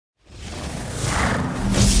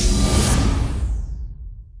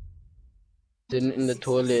Sitting in the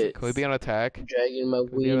toilet. Can we be on attack? Dragging my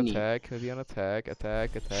Can we be on weenie. attack? Can we be on attack?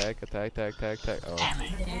 Attack, attack, attack, attack, attack, attack. Oh.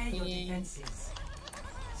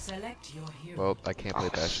 Well, I can't play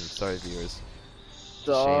Bastion. Sorry, viewers.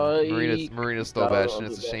 Sorry. Shame. Marina stole Bastion.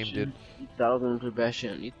 It's a shame, dude. You thought I was gonna play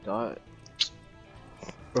Bastion. You thought.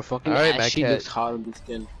 Bro, fucking Alright, Ashy Matt looks Cat. hot on the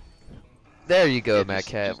skin. There you go, Matt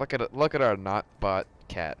Cat. Look at our not bot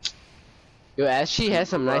cat. Yo, Ashy has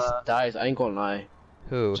some nice thighs. I ain't gonna lie.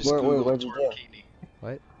 Who? Where'd you go?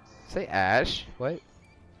 What? Say Ash? What?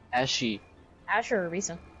 Ashy. Ash or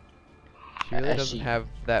Risa? She really Ashy. doesn't have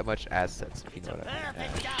that much assets, if you know what I mean.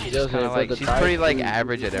 Ash. She doesn't. Kinda but like, the she's thighs pretty like do-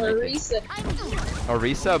 average at everything. Risa.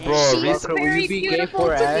 Orisa, bro, She's Orisa. Will very you be gay beautiful for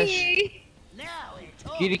to Ash? me.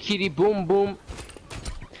 Kitty kitty boom boom.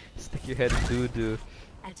 Stick your head in doo-doo.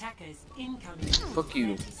 Attackers incoming. Fuck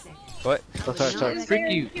you. What? Oh, sorry. She's Freak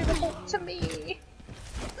very you. beautiful to me.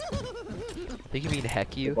 I think you mean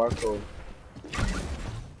heck you? Barcode.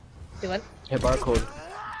 Do what? Hey, barcode.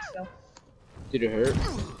 So. Did it hurt?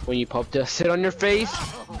 When you popped a sit on your face?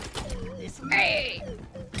 Hey!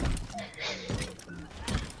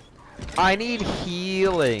 I need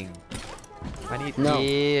healing. I need No.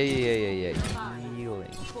 yeah,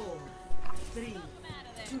 healing. 4, 3,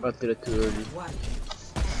 I did it too early. 1.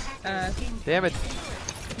 Damn it!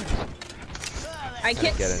 I I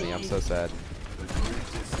can't didn't get see. any. I'm so sad.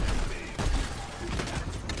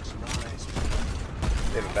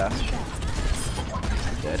 They have a Bastion.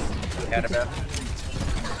 Dead. They had a Bastion.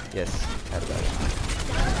 Yes, had a Bastion.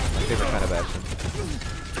 My favorite kind of Bastion.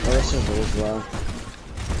 Oh, that's so good as well.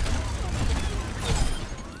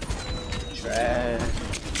 Trash.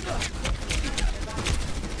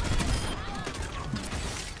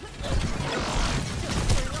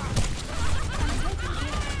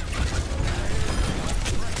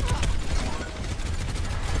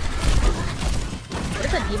 What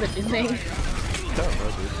is that diva doing? I don't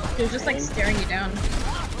know, dude. She was just like staring you down.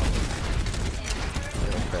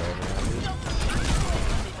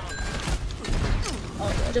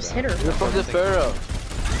 Oh, just hit her. Look for the Pharaoh.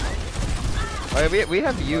 Alright, we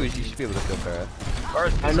have you. You should be able to kill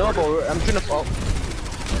Farah. I know, but I'm trying to fall.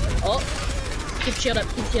 Oh! Keep shield up,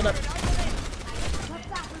 keep shield up.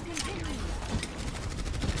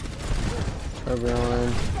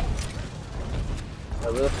 Everyone.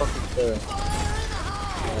 Where the fuck is Pharaoh?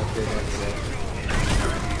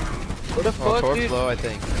 What the Oh, fuck, Torp's dude? low, I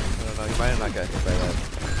think. I don't know. You might have not got hit by that.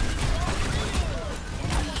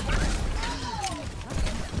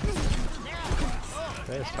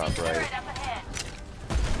 That is top right.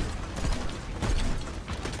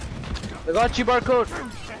 I got you, barcode.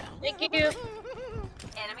 Thank you!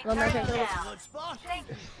 Well, my friend,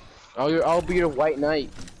 I'll be your white knight.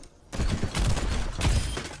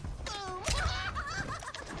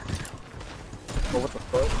 Oh, what the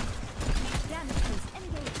fuck?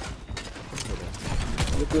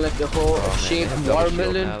 Looking like the whole Oh, man, shaped they have double shield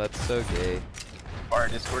watermelon. now. That's so gay. Fire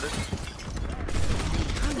discorded.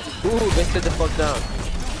 Ooh, they sit the fuck down.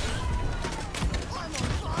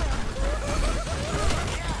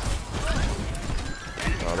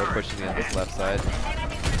 Oh, they're pushing me on this left side.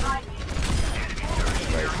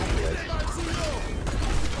 Right, you guys.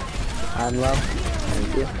 I'm low.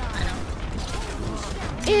 Thank you.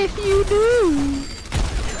 if you do!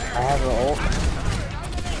 I have an ult.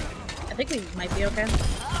 I think we might be okay.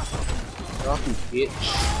 Fucking bitch.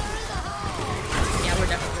 Yeah, we're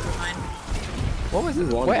definitely fine. What was it?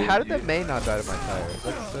 won, Wait, dude. how did the main not die to my tire?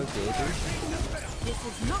 That's so gay, dude.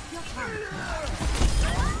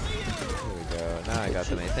 There we go. Now I got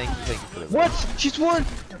the main. Thank you for the What? She's won!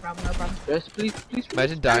 No problem, no problem. Yes, please.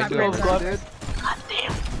 Imagine dying to Oh, a God. dude. God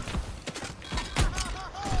damn. Is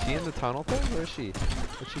she in the tunnel thing? Where is she?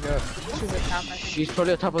 Where'd she go? She's at top, I think. She's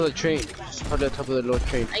probably on top of the train. She's probably on top of the little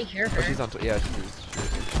train. I hear Oh, her. she's on. Yeah, she is.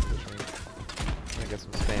 I get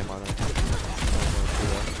some spam on her.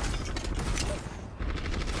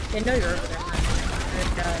 They know you're over there, man. I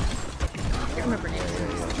can't remember names.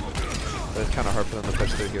 But it's kind of hard for them to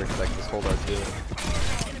push through here because I can just hold our two.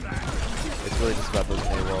 It's really just about those A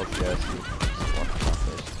walls, yeah. So you just walk across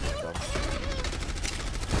there. It's just dumb.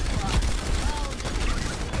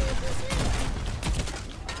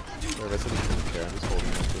 Where rest of these doesn't care. I'm just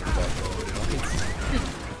holding them doing that.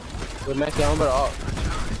 We're making on, but off.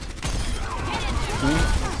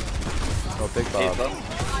 Oh, Big Hey, Bob. Bob.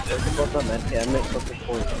 What's up, man? Yeah, I meant fucking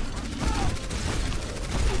point.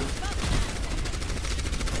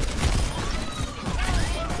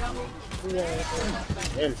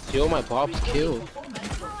 Damn, steal my Bob's kill.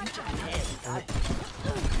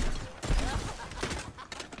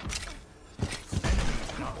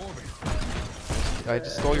 I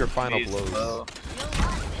just stole your final He's blows. low.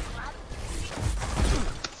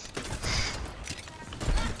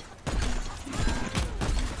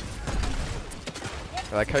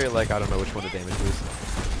 I like how you're like, I don't know which one to damage boost.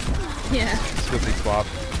 Yeah. Swiftly swap.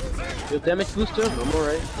 Your damage booster? I'm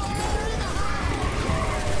alright.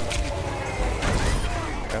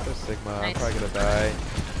 Got the Sigma. I'm Nice. probably gonna die.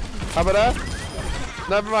 How about that?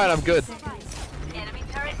 Never mind, I'm good.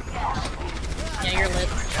 Yeah, you're lit.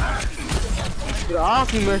 Get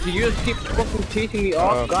off me, Mercy. You just keep fucking chasing me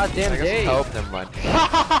off goddamn I guess day. help, never mind.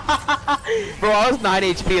 Bro, I was 9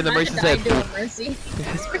 HP and the Mercy said. Mercy.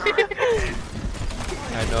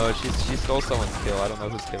 I know, she stole someone's kill. I don't know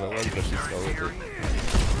whose kill it was, but she stole it.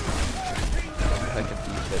 I can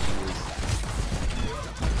teach that she was.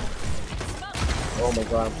 Oh my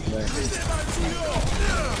god, man.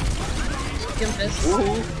 Give this.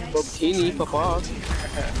 Ooh, bikini, papa.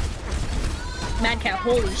 Mad Cat,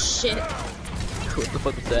 holy shit. What the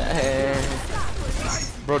fuck is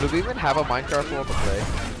that? Bro, do we even have a Minecraft world to play?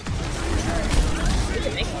 We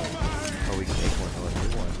can make one. Oh, we can make one. Oh, a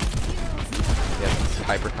new one. Yeah, this is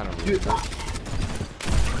hyper kind of rude.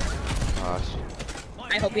 Oh, shit.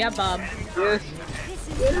 I hope you have Bob. Yes.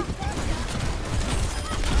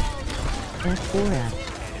 F4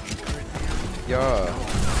 Yeah.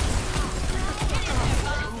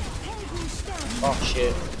 Oh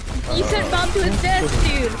shit. You sent Bob to his death,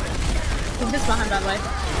 dude. Put this behind, by the way.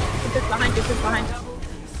 Put this behind, put this behind.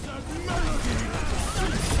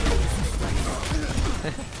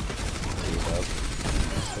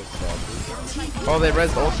 Oh, they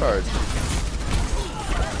res ult charge.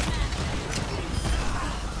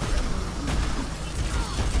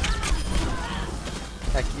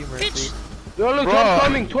 Heck you, Mercy. Bitch. Yo, look, Bro. Torp's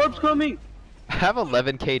coming, Torp's coming. I have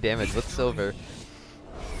 11k damage with silver.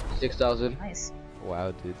 6,000. Nice.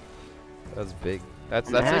 Wow, dude. That was big. That's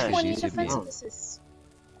Man. like a 20 YouTube defensive game. assists.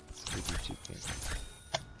 It's a big YouTube game.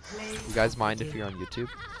 You guys mind if you're on YouTube?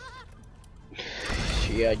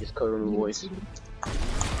 Yeah, I just cover my voice.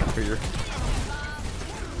 For your...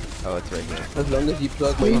 Oh, it's right here. As long as you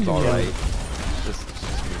plug my It's alright. Just me.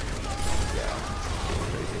 Yeah.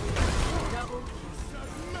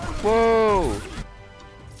 Whoa!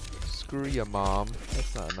 Screw ya, mom.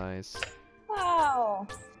 That's not nice. Wow.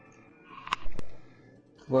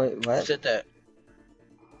 What? Who said that?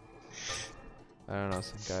 I don't know,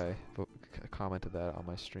 some guy commented that on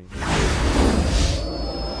my stream.